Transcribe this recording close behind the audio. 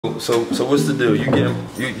So what's the deal?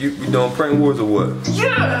 You doing prank wars or what?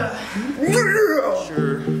 Yeah!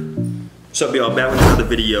 Sure. What's up, y'all? Back with another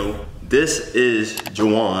video. This is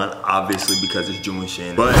Juwan, obviously, because it's Ju and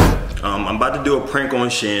Shannon. But I'm about to do a prank on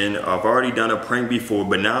Shannon. I've already done a prank before,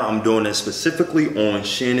 but now I'm doing it specifically on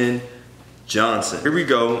Shannon Johnson. Here we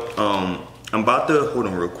go. I'm about to hold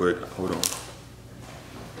on real quick. Hold on.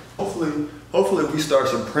 Hopefully we start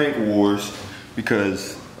some prank wars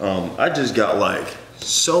because I just got like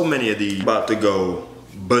so many of these. I'm about to go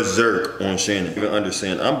berserk on Shannon. You don't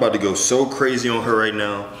understand. I'm about to go so crazy on her right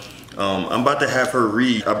now. I'm about to have her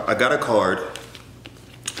read. I got a card.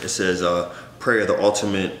 It says prayer the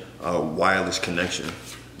ultimate wireless connection.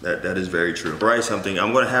 That is very true. Write something.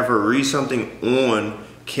 I'm gonna have her read something on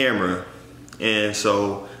camera, and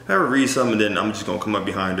so have her read something, and then I'm just gonna come up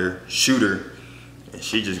behind her, shoot her, and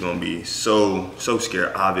she's just gonna be so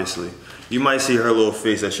scared. Obviously, you might see her little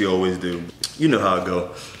face that she always do. You know how it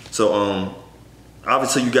go. So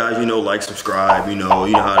obviously you guys, like, subscribe, you know how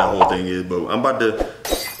that whole thing is. But I'm about to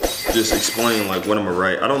just explain like what I'm gonna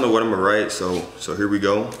write. I don't know what I'm gonna write, so here we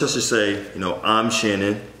go. Just to say, I'm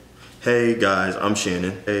Shannon. Hey guys, I'm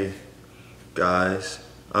Shannon. Hey guys,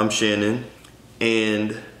 I'm Shannon.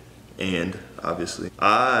 And obviously,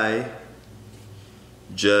 I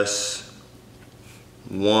just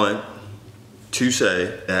want to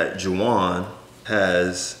say that Juwan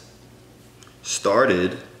has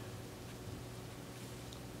started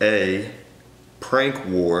a prank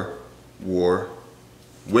war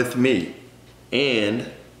with me, and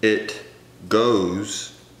it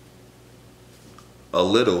goes a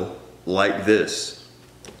little like this. ...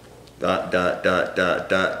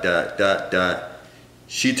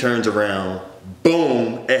 She turns around,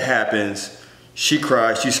 boom, it happens. She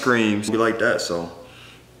cries, she screams, be like that. So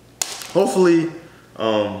hopefully,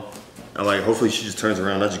 hopefully she just turns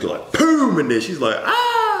around, I just go like, boom, and then she's like,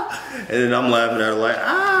 ah, and then I'm laughing at her like,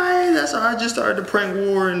 that's how I just started the prank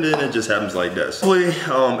war, and then it just happens like that. So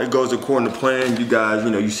hopefully, it goes according to plan. You guys,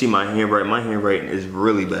 you see my handwriting. My handwriting is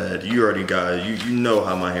really bad. You already guys, you know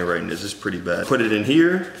how my handwriting is. It's pretty bad. Put it in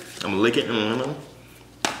here. I'm gonna lick it. I'm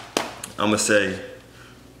gonna say,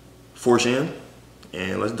 for Shan,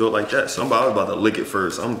 and let's do it like that. So I was about to lick it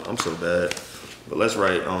first. I'm so bad. But let's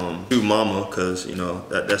write to Mama, cause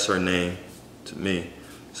that's her name to me.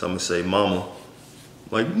 So I'm gonna say Mama,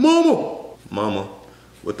 like Mama,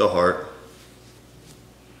 with the heart.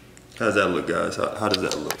 How does that look, guys? How does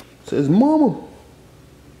that look? It says Mama,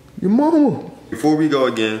 your Mama. Before we go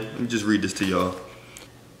again, let me just read this to y'all.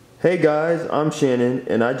 Hey guys, I'm Shannon,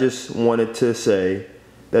 and I just wanted to say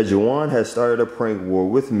that Juwan has started a prank war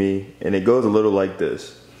with me, and it goes a little like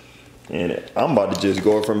this. And I'm about to just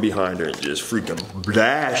go from behind her and just freaking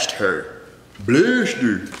blast her. Blast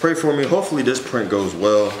her. Pray for me. Hopefully this prank goes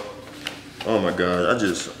well. Oh my God,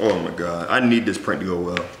 oh my God. I need this prank to go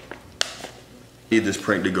well. Need this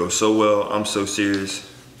prank to go so well. I'm so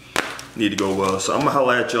serious. Need to go well. So I'm gonna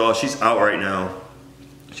holla at y'all. She's out right now.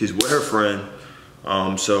 She's with her friend.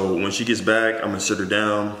 So when she gets back, I'm gonna sit her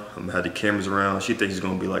down. I'm gonna have the cameras around. She thinks it's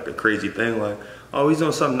gonna be like a crazy thing, like, oh, he's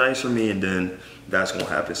doing something nice for me, and then that's gonna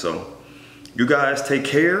happen. So you guys take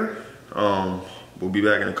care. We'll be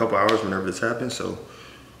back in a couple hours whenever this happens. So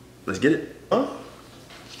let's get it. Huh?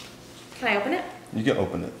 Can I open it? You can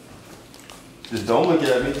open it. Just don't look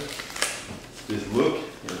at me. Just look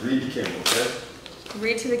and read the camera, okay?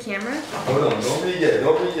 Read to the camera? Hold on, don't read yet,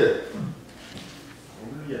 don't read yet.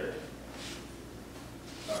 Don't read yet.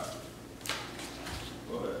 Alright.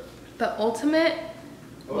 Go ahead. The ultimate?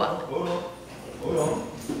 Hold what? On.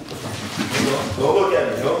 Don't look at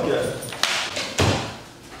me, don't look at me.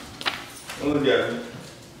 Don't look at me.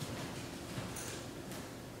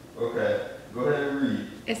 Okay, go ahead and read.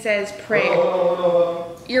 It says prayer. Hold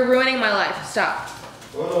on. You're ruining my life. Stop.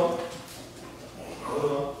 Hold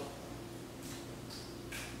on.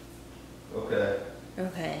 Okay.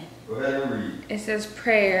 Okay. Go ahead and read. It says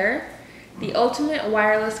prayer, the ultimate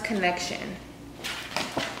wireless connection.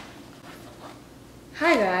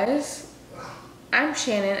 Hi guys. I'm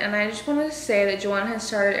Shannon, and I just wanted to say that Juwan has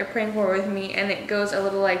started a prank war with me, and it goes a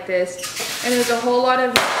little like this. And there's a whole lot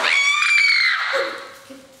of...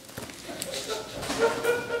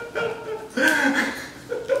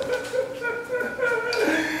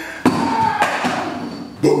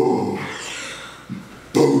 Boom.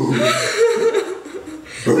 Boom.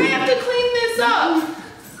 We have to clean this up.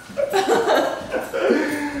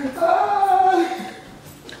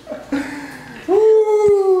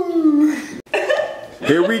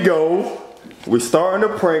 Here we go. We're starting a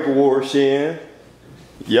prank war, Shan.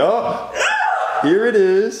 Yup. Here it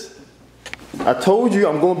is. I told you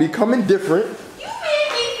I'm gonna be coming different. You made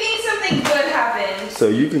me think something good happened. So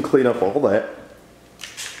you can clean up all that.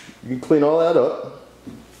 You can clean all that up.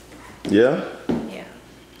 Yeah? Yeah.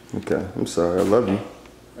 Okay, I'm sorry. I love you.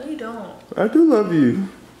 No, you don't. I do love you.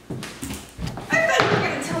 I thought you were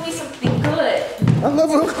going to tell me something good. I love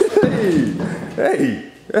him.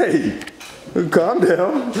 Hey. Calm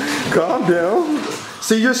down. Calm down.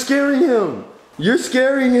 See, you're scaring him. You're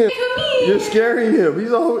scaring him. You're scaring him.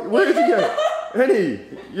 He's all, where is he at? Eddie,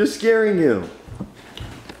 you're scaring him.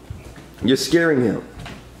 You're scaring him.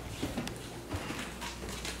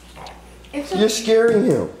 You're scaring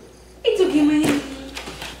him. It's okay, my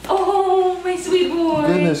Oh, my sweet boy.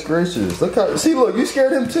 Goodness gracious. Look how, see, look, you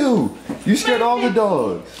scared him too. You scared all the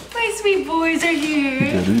dogs. My sweet boys are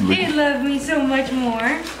here. They love me so much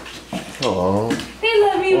more. Oh. They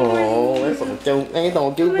love me more. Oh, that's so cute. Ain't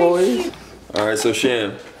no cute boys. All right, so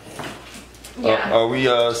Shan. Yeah. Are we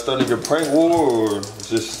starting your prank war, or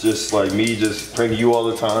just like me just pranking you all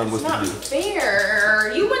the time? What's the deal?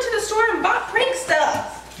 Fair. You went to the store and bought prank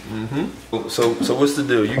stuff. Mm-hmm. So what's the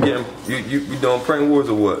deal? You doing prank wars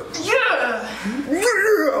or what? Yeah.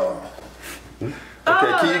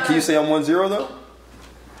 Okay, can you say I'm 1-0 though?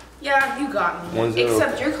 Yeah, you got me. 1-0.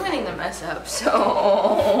 Except you're cleaning the mess up, so.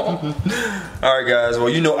 All right, guys. Well,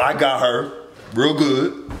 you know I got her real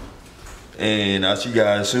good, and I'll see you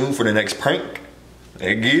guys soon for the next prank.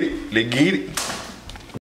 Let's get it.